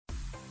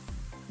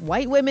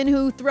White women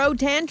who throw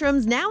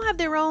tantrums now have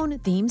their own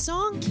theme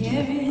song.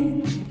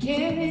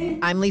 Kevin.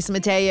 I'm Lisa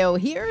Mateo.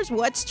 Here's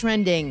what's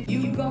trending.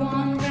 You go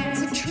on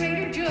rants at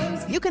Trader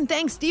Joe's. You can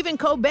thank Stephen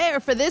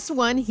Colbert for this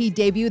one. He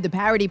debuted the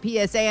parody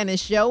PSA on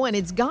his show and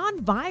it's gone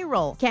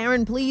viral.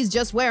 Karen, Please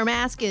Just Wear a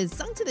Mask is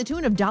sung to the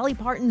tune of Dolly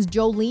Parton's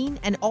Jolene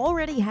and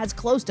already has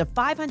close to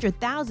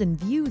 500,000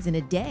 views in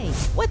a day.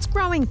 What's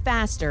growing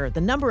faster,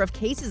 the number of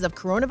cases of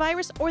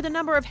coronavirus or the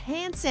number of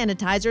hand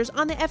sanitizers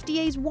on the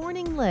FDA's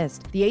warning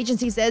list? The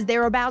agency says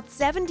there are about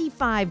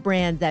 75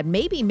 brands that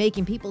may be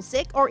making people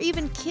sick or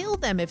even kill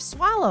them if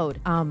swallowed.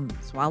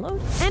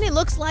 Swallowed? And it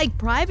looks like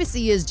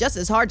privacy is just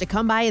as hard to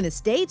come by in the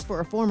States for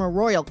a former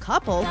royal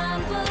couple.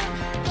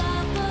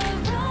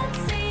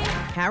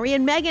 Harry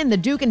and Meghan, the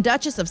Duke and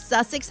Duchess of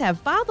Sussex, have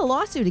filed a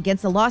lawsuit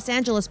against the Los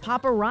Angeles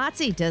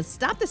paparazzi to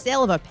stop the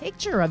sale of a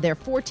picture of their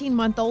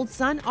 14-month-old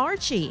son,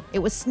 Archie. It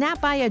was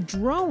snapped by a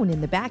drone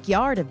in the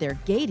backyard of their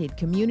gated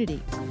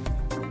community.